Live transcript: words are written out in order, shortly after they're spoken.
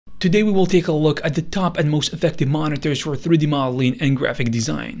Today we will take a look at the top and most effective monitors for 3D modeling and graphic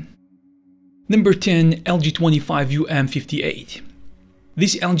design. Number 10. LG 25U M58.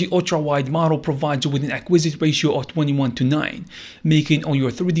 This LG ultra-wide model provides you with an acquisite ratio of 21:9, making all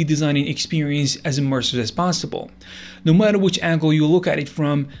your 3D designing experience as immersive as possible. No matter which angle you look at it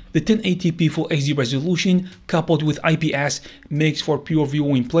from, the 1080p Full HD resolution coupled with IPS makes for pure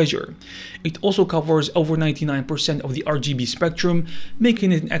viewing pleasure. It also covers over 99% of the RGB spectrum,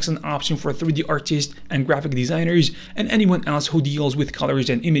 making it an excellent option for 3D artists and graphic designers and anyone else who deals with colors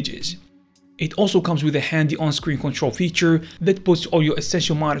and images. It also comes with a handy on-screen control feature that puts all your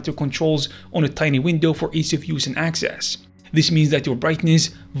essential monitor controls on a tiny window for ease of use and access. This means that your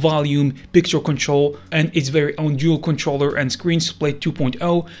brightness, volume, picture control, and its very own dual controller and screen split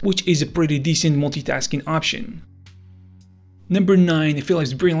 2.0, which is a pretty decent multitasking option. Number 9.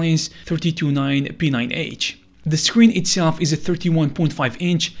 PhilipsBrilliance 329P9H. The screen itself is a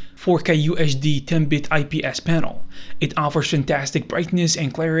 31.5-inch 4K UHD 10-bit IPS panel. It offers fantastic brightness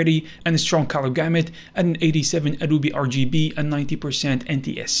and clarity and a strong color gamut at an 87 Adobe RGB and 90%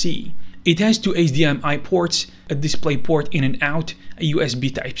 NTSC. It has two HDMI ports, a display port in and out, a USB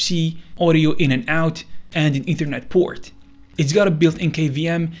Type-C, audio in and out, and an Ethernet port. It's got a built-in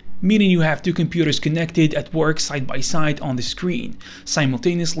KVM, meaning you have two computers connected at work side by side on the screen,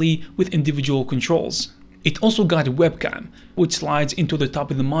 simultaneously with individual controls. It also got a webcam, which slides into the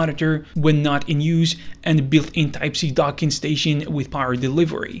top of the monitor when not in use, and a built-in Type-C docking station with power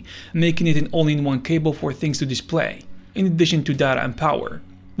delivery, making it an all-in-one cable for things to display, in addition to data and power.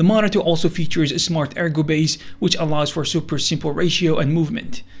 The monitor also features a smart ergo base, which allows for super simple ratio and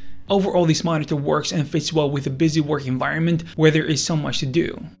movement. Overall, this monitor works and fits well with a busy work environment where there is so much to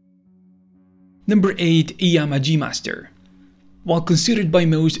do. Number 8. Iyama GMaster. While considered by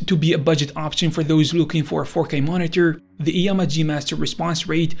most to be a budget option for those looking for a 4K monitor, the Iyama GMaster response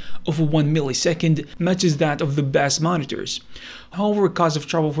rate of 1 millisecond matches that of the best monitors. However, a cause of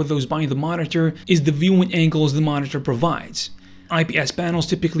trouble for those buying the monitor is the viewing angles the monitor provides. IPS panels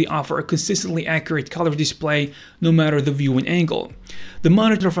typically offer a consistently accurate color display no matter the viewing angle. The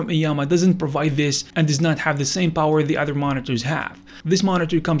monitor from Iyama doesn't provide this and does not have the same power the other monitors have. This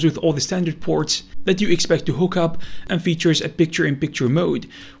monitor comes with all the standard ports that you expect to hook up and features a picture-in-picture mode,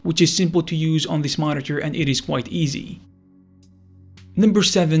 which is simple to use on this monitor and it is quite easy. Number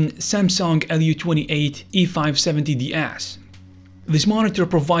 7. Samsung LU28E570DS. This monitor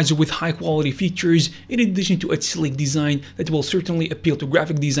provides you with high-quality features in addition to its sleek design that will certainly appeal to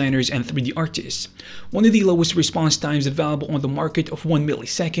graphic designers and 3D artists. One of the lowest response times available on the market of 1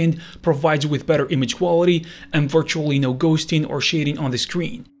 millisecond provides you with better image quality and virtually no ghosting or shading on the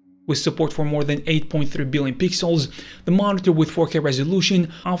screen. With support for more than 8.3 billion pixels, the monitor with 4K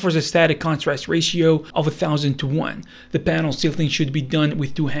resolution offers a static contrast ratio of 1000:1. The panel tilting should be done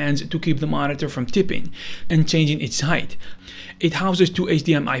with two hands to keep the monitor from tipping and changing its height. It houses two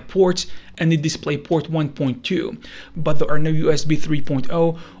HDMI ports and a DisplayPort 1.2, but there are no USB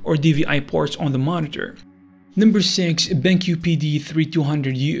 3.0 or DVI ports on the monitor. Number 6. BenQ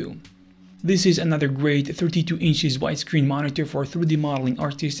PD3200U. This is another great 32 inches widescreen monitor for 3D modeling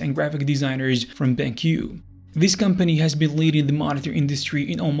artists and graphic designers from BenQ. This company has been leading the monitor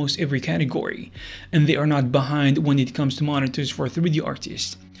industry in almost every category, and they are not behind when it comes to monitors for 3D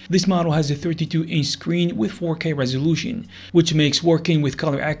artists. This model has a 32-inch screen with 4K resolution, which makes working with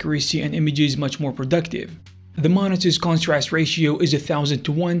color accuracy and images much more productive. The monitor's contrast ratio is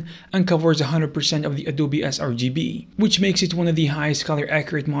 1000:1 and covers 100% of the Adobe sRGB, which makes it one of the highest color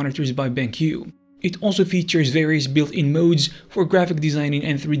accurate monitors by BenQ. It also features various built-in modes for graphic designing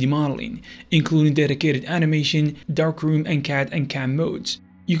and 3D modeling, including dedicated animation, darkroom, and CAD and CAM modes.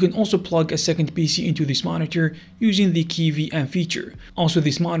 You can also plug a second PC into this monitor using the KeyVM feature. Also,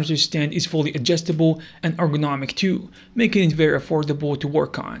 this monitor stand is fully adjustable and ergonomic too, making it very affordable to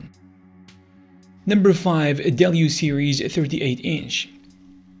work on. Number 5. Dell U Series 38-inch.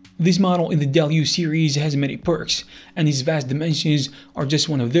 This model in the Dell U Series has many perks, and its vast dimensions are just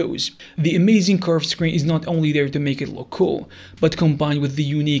one of those. The amazing curved screen is not only there to make it look cool, but combined with the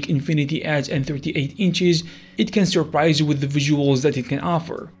unique Infinity Edge and 38 inches, it can surprise you with the visuals that it can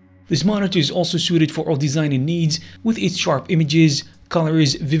offer. This monitor is also suited for all designing needs with its sharp images,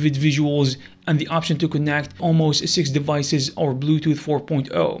 colors, vivid visuals, and the option to connect almost 6 devices or Bluetooth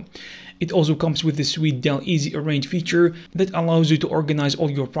 4.0. It also comes with the sweet Dell Easy Arrange feature that allows you to organize all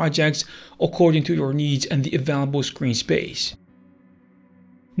your projects according to your needs and the available screen space.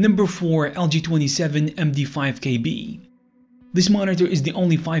 Number 4. LG 27MD5KB. This monitor is the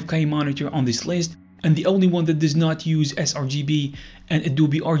only 5K monitor on this list and the only one that does not use sRGB and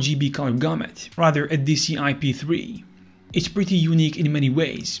Adobe RGB color gamut, rather a DCI-P3. It's pretty unique in many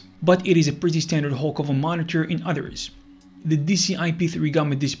ways, but it is a pretty standard Hulk of a monitor in others. The DCI-P3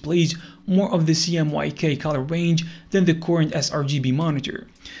 gamut displays more of the CMYK color range than the current sRGB monitor.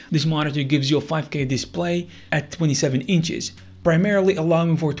 This monitor gives you a 5K display at 27 inches, primarily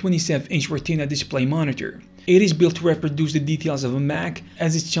allowing for a 27-inch Retina display monitor. It is built to reproduce the details of a Mac,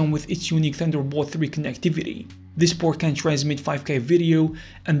 as it's shown with its unique Thunderbolt 3 connectivity. This port can transmit 5K video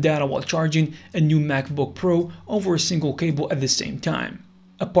and data while charging a new MacBook Pro over a single cable at the same time.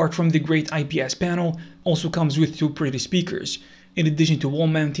 Apart from the great IPS panel, also comes with 2 pretty speakers, in addition to wall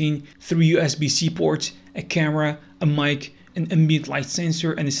mounting, 3 USB-C ports, a camera, a mic, an ambient light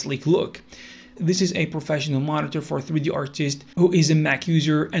sensor, and a sleek look. This is a professional monitor for a 3D artist who is a Mac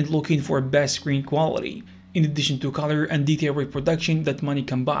user and looking for best screen quality, in addition to color and detail reproduction that money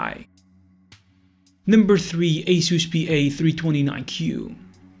can buy. Number 3. ASUS PA3200U.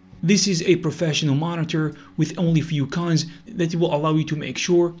 This is a professional monitor with only few cons that will allow you to make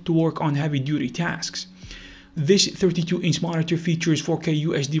sure to work on heavy-duty tasks. This 32-inch monitor features 4K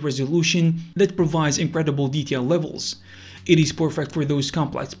UHD resolution that provides incredible detail levels. It is perfect for those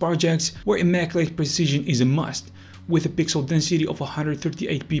complex projects where immaculate precision is a must. With a pixel density of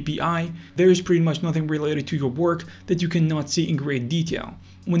 138 ppi, there is pretty much nothing related to your work that you cannot see in great detail.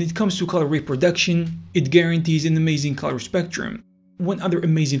 When it comes to color reproduction, it guarantees an amazing color spectrum. One other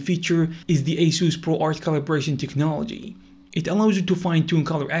amazing feature is the ASUS ProArt calibration technology. It allows you to fine-tune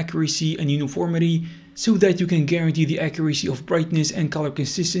color accuracy and uniformity so that you can guarantee the accuracy of brightness and color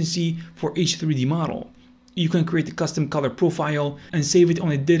consistency for each 3D model. You can create a custom color profile and save it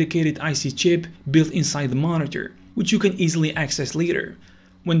on a dedicated IC chip built inside the monitor, which you can easily access later.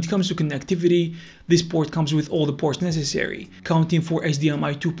 When it comes to connectivity, this port comes with all the ports necessary, counting 4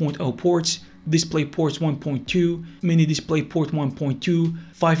 HDMI 2.0 ports, display ports 1.2, mini display port 1.2,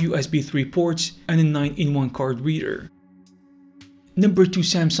 5 USB 3 ports, and a 9-in-1 card reader. Number 2.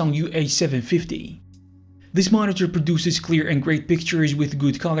 Samsung UH750. This monitor produces clear and great pictures with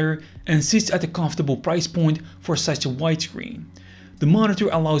good color and sits at a comfortable price point for such a widescreen. The monitor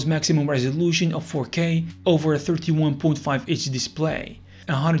allows maximum resolution of 4K over a 31.5-inch display,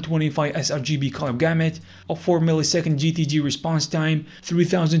 125 sRGB color gamut, a 4 millisecond GTG response time,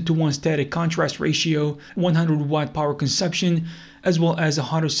 3000 to 1 static contrast ratio, 100 watt power consumption, as well as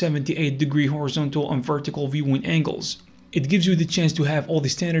 178-degree horizontal and vertical viewing angles. It gives you the chance to have all the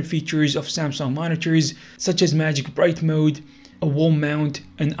standard features of Samsung monitors, such as Magic Bright mode, a wall mount,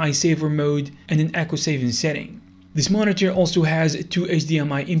 an eye saver mode, and an echo saving setting. This monitor also has 2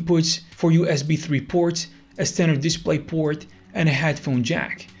 HDMI inputs, 4 USB 3 ports, a standard display port, and a headphone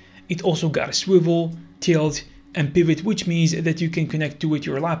jack. It also got a swivel, tilt, and pivot, which means that you can connect to it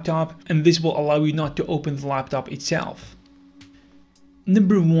your laptop, and this will allow you not to open the laptop itself.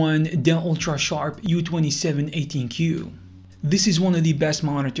 Number 1. Dell Ultrasharp U2718Q. This is one of the best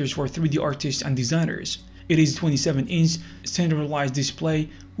monitors for 3D artists and designers. It is a 27-inch standardized display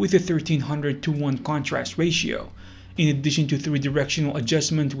with a 1300:1 contrast ratio, in addition to 3-directional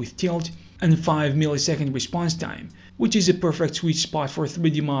adjustment with tilt and 5 millisecond response time, which is a perfect sweet spot for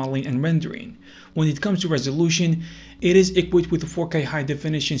 3D modeling and rendering. When it comes to resolution, it is equipped with a 4K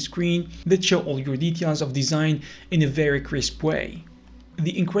high-definition screen that shows all your details of design in a very crisp way.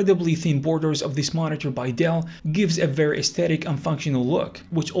 The incredibly thin borders of this monitor by Dell gives a very aesthetic and functional look,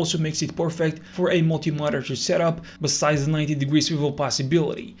 which also makes it perfect for a multi-monitor setup besides the 90-degree swivel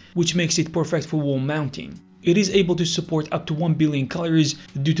possibility, which makes it perfect for wall mounting. It is able to support up to 1 billion colors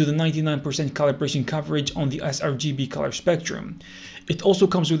due to the 99% calibration coverage on the sRGB color spectrum. It also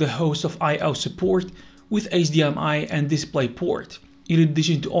comes with a host of I/O support with HDMI and DisplayPort, in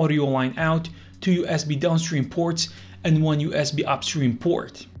addition to audio line out, 2 USB downstream ports, and 1 USB upstream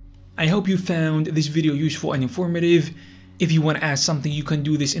port. I hope you found this video useful and informative. If you want to ask something, you can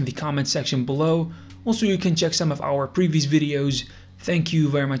do this in the comment section below. Also, you can check some of our previous videos. Thank you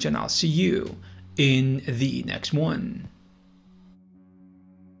very much, and I'll see you in the next one.